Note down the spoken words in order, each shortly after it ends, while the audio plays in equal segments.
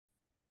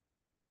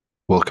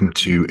Welcome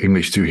to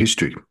English Through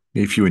History.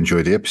 If you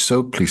enjoy the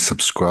episode, please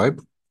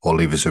subscribe or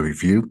leave us a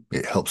review.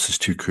 It helps us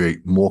to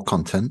create more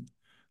content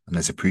and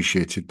is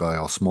appreciated by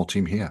our small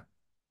team here.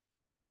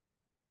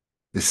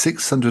 The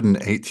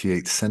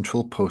 688th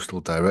Central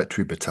Postal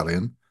Directory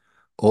Battalion,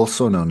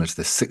 also known as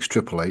the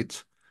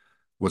 6888,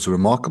 was a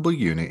remarkable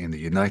unit in the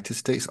United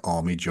States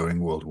Army during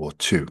World War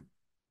II.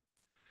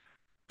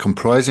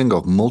 Comprising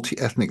of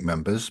multi-ethnic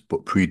members,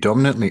 but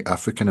predominantly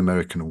African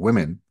American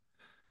women,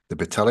 the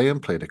battalion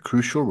played a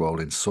crucial role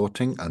in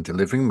sorting and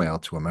delivering mail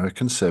to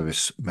American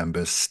service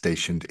members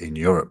stationed in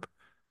Europe.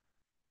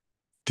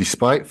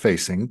 Despite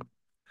facing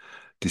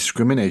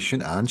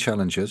discrimination and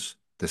challenges,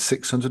 the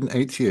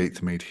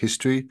 688th made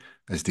history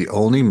as the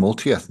only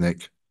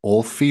multi-ethnic,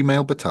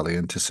 all-female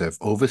battalion to serve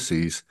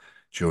overseas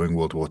during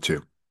World War II.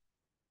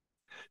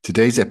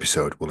 Today's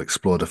episode will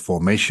explore the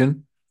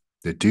formation,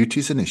 the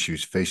duties and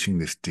issues facing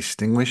this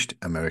distinguished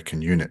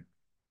American unit.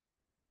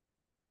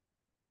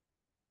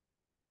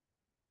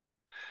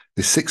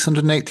 The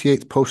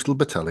 688th Postal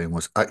Battalion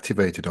was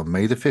activated on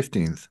May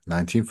 15th,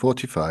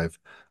 1945,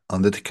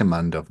 under the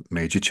command of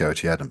Major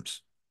Charity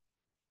Adams.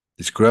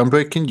 This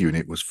groundbreaking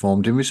unit was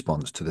formed in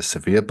response to the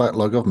severe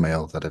backlog of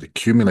mail that had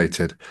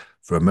accumulated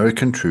for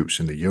American troops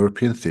in the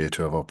European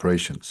theatre of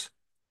operations.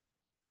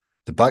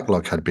 The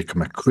backlog had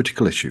become a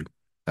critical issue,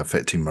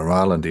 affecting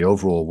morale and the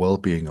overall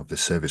well-being of the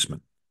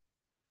servicemen.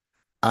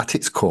 At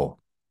its core,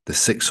 the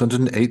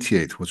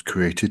 688th was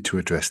created to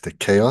address the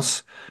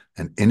chaos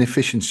and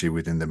inefficiency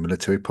within the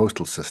military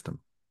postal system.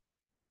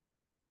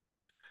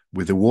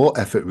 With the war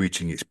effort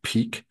reaching its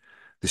peak,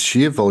 the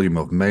sheer volume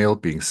of mail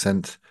being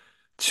sent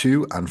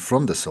to and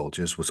from the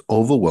soldiers was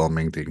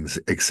overwhelming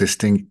the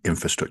existing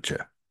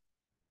infrastructure.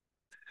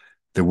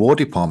 The War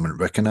Department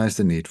recognized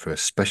the need for a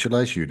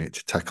specialized unit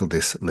to tackle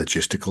this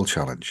logistical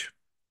challenge.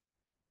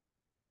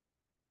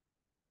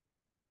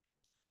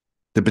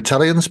 The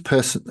battalion's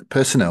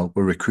personnel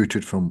were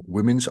recruited from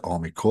Women's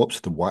Army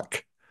Corps, the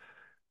WAC,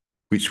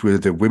 which were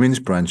the women's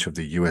branch of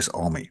the US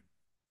Army.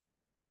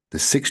 The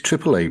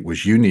 6888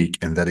 was unique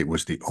in that it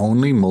was the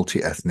only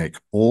multi-ethnic,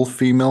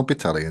 all-female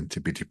battalion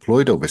to be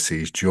deployed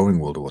overseas during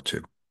World War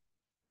II.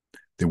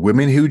 The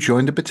women who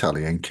joined the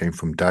battalion came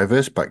from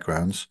diverse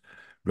backgrounds,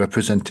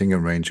 representing a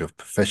range of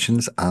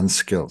professions and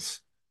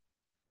skills.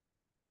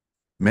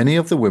 Many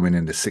of the women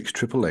in the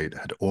 6888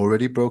 had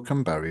already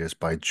broken barriers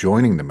by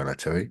joining the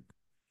military,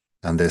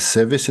 and their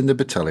service in the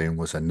battalion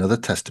was another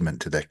testament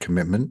to their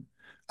commitment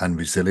and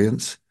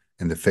resilience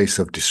in the face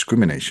of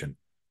discrimination.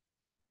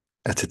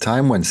 At a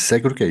time when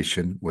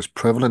segregation was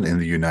prevalent in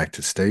the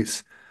United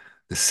States,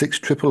 the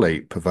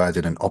 6888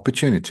 provided an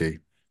opportunity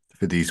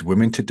for these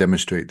women to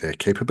demonstrate their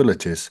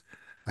capabilities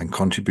and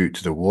contribute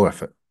to the war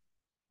effort.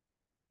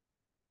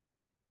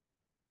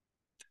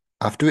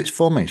 After its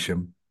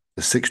formation,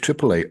 the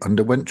 6888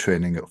 underwent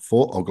training at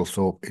Fort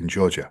Oglethorpe in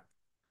Georgia.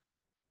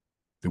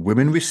 The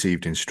women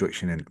received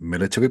instruction in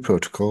military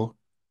protocol,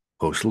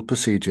 postal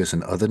procedures,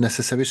 and other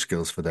necessary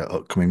skills for their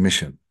upcoming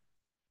mission.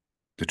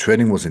 The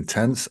training was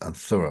intense and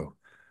thorough,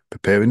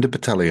 preparing the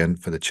battalion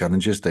for the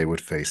challenges they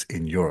would face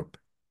in Europe.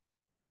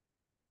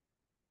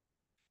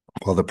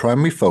 While the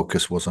primary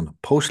focus was on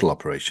postal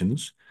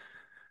operations,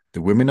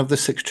 the women of the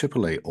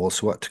 6888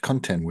 also had to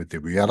contend with the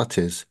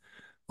realities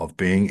of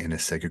being in a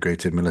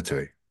segregated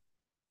military.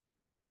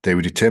 They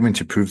were determined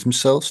to prove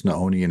themselves not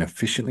only in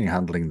efficiently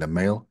handling the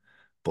mail,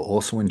 but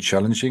also in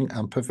challenging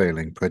and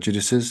prevailing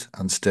prejudices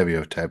and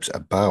stereotypes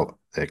about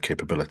their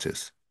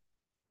capabilities.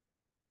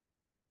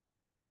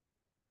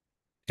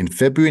 In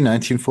February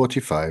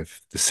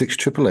 1945, the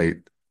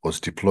 6888 was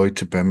deployed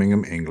to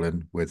Birmingham,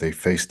 England, where they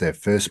faced their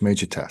first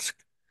major task,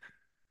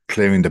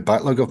 clearing the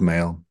backlog of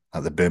mail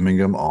at the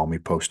Birmingham Army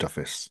Post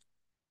Office.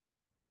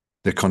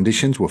 The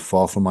conditions were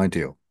far from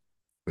ideal,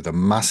 with a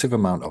massive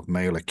amount of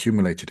mail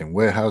accumulated in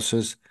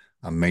warehouses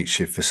and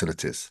makeshift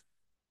facilities.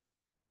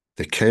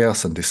 The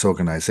chaos and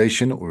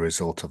disorganization were a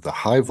result of the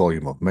high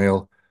volume of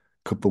mail,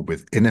 coupled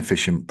with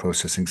inefficient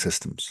processing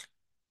systems.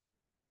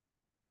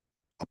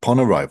 Upon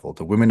arrival,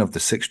 the women of the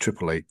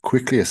 6888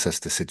 quickly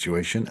assessed the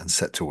situation and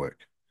set to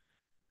work.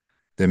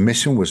 Their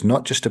mission was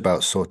not just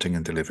about sorting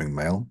and delivering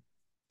mail,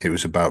 it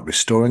was about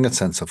restoring a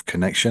sense of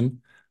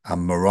connection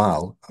and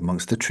morale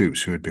amongst the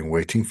troops who had been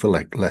waiting for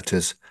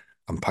letters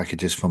and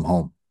packages from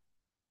home.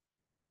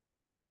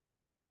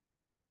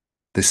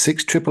 The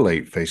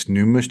 6888 faced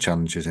numerous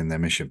challenges in their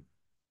mission.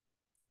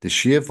 The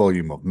sheer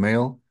volume of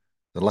mail,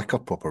 the lack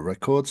of proper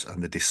records,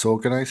 and the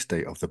disorganized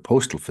state of the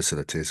postal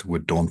facilities were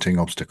daunting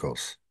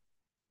obstacles.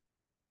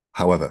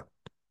 However,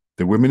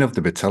 the women of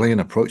the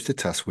battalion approached the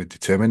task with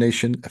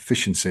determination,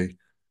 efficiency,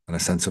 and a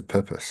sense of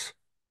purpose.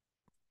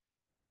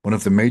 One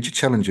of the major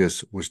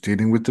challenges was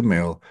dealing with the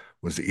mail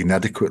was the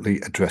inadequately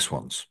addressed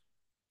ones.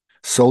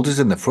 Soldiers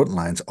in the front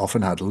lines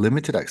often had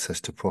limited access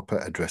to proper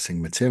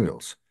addressing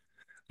materials,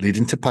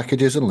 leading to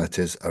packages and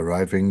letters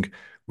arriving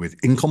with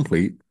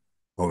incomplete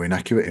or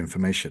inaccurate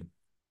information.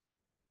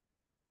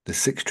 The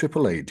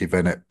 6888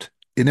 developed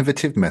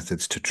innovative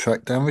methods to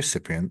track down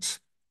recipients,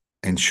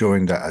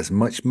 ensuring that as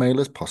much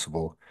mail as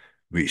possible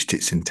reached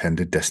its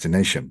intended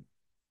destination.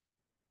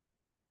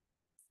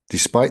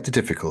 Despite the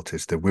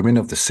difficulties, the women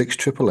of the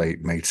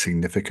 688 made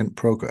significant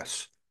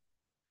progress.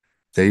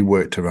 They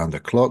worked around the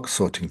clock,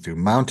 sorting through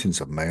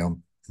mountains of mail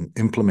and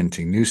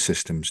implementing new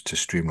systems to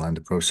streamline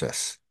the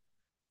process.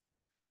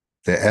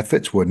 Their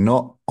efforts were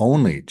not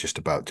only just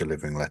about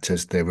delivering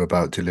letters, they were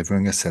about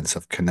delivering a sense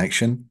of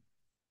connection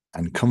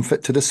and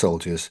comfort to the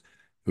soldiers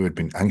who had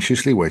been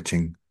anxiously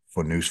waiting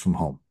for news from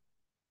home.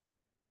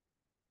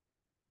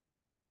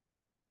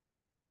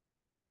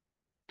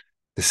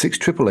 The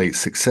 688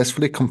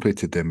 successfully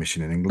completed their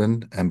mission in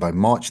England, and by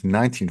March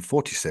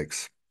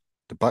 1946,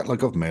 the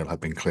backlog of mail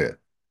had been cleared.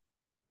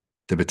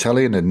 The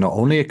battalion had not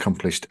only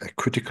accomplished a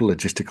critical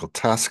logistical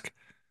task,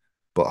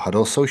 but had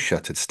also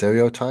shattered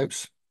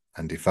stereotypes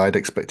and defied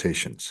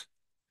expectations.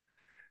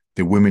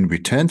 The women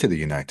returned to the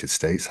United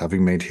States,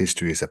 having made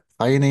history as a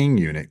pioneering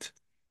unit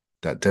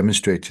that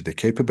demonstrated the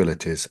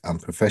capabilities and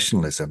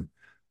professionalism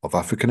of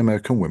African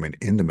American women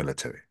in the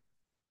military.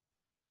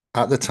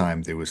 At the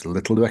time, there was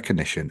little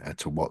recognition as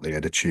to what they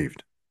had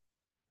achieved.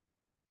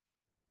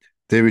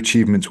 Their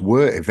achievements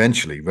were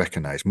eventually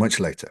recognized much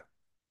later,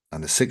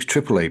 and the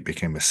 688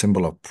 became a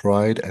symbol of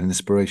pride and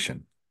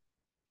inspiration.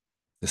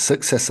 The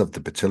success of the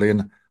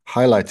battalion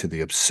highlighted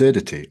the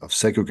absurdity of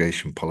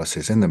segregation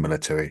policies in the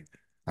military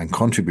and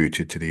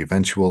contributed to the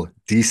eventual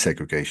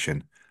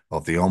desegregation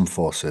of the armed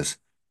forces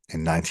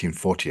in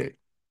 1948.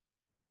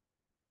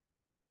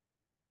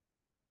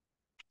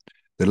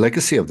 The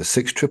legacy of the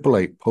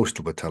 688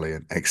 Postal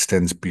Battalion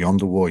extends beyond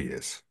the war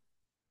years.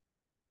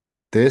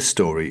 Their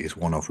story is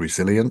one of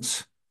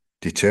resilience,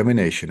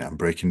 determination, and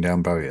breaking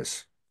down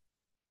barriers.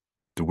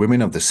 The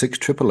women of the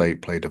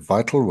 688 played a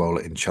vital role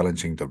in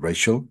challenging the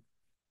racial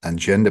and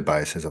gender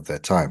biases of their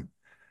time,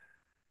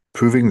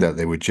 proving that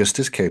they were just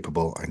as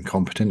capable and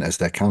competent as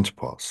their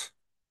counterparts.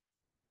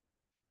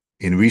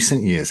 In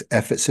recent years,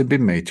 efforts have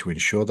been made to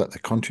ensure that the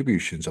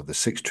contributions of the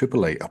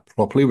 688 are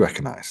properly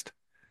recognized.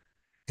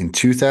 In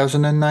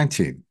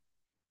 2019,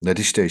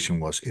 legislation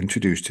was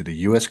introduced to the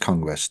US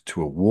Congress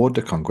to award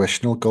the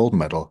Congressional Gold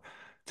Medal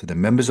to the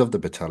members of the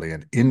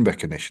battalion in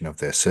recognition of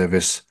their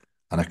service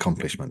and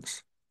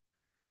accomplishments.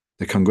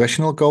 The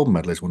Congressional Gold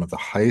Medal is one of the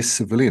highest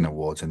civilian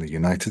awards in the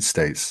United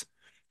States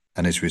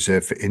and is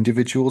reserved for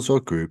individuals or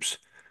groups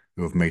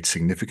who have made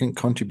significant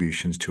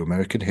contributions to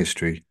American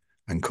history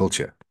and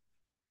culture.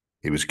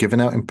 It was given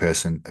out in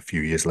person a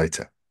few years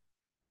later.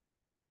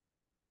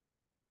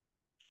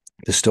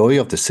 The story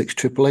of the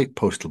 688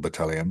 Postal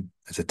Battalion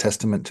is a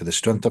testament to the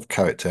strength of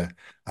character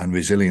and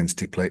resilience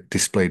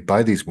displayed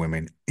by these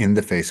women in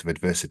the face of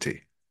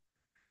adversity.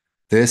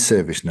 Their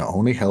service not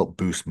only helped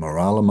boost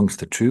morale amongst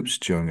the troops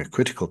during a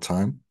critical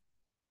time,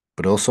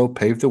 but also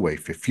paved the way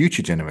for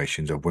future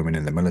generations of women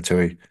in the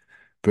military,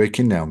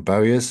 breaking down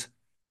barriers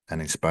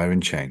and inspiring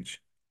change.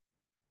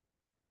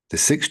 The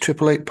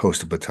 688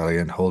 Postal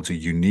Battalion holds a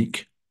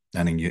unique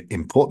and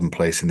important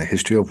place in the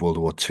history of World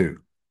War II.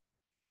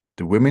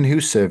 The women who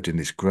served in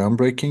this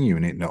groundbreaking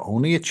unit not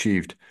only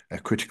achieved a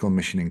critical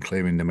mission in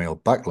clearing the mail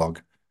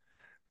backlog,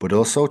 but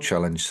also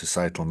challenged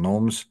societal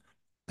norms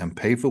and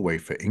paved the way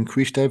for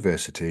increased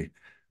diversity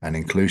and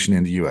inclusion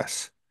in the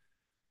US.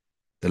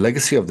 The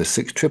legacy of the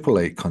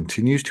 688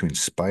 continues to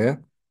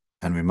inspire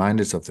and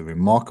remind us of the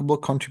remarkable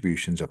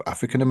contributions of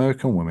African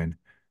American women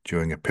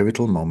during a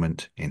pivotal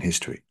moment in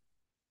history.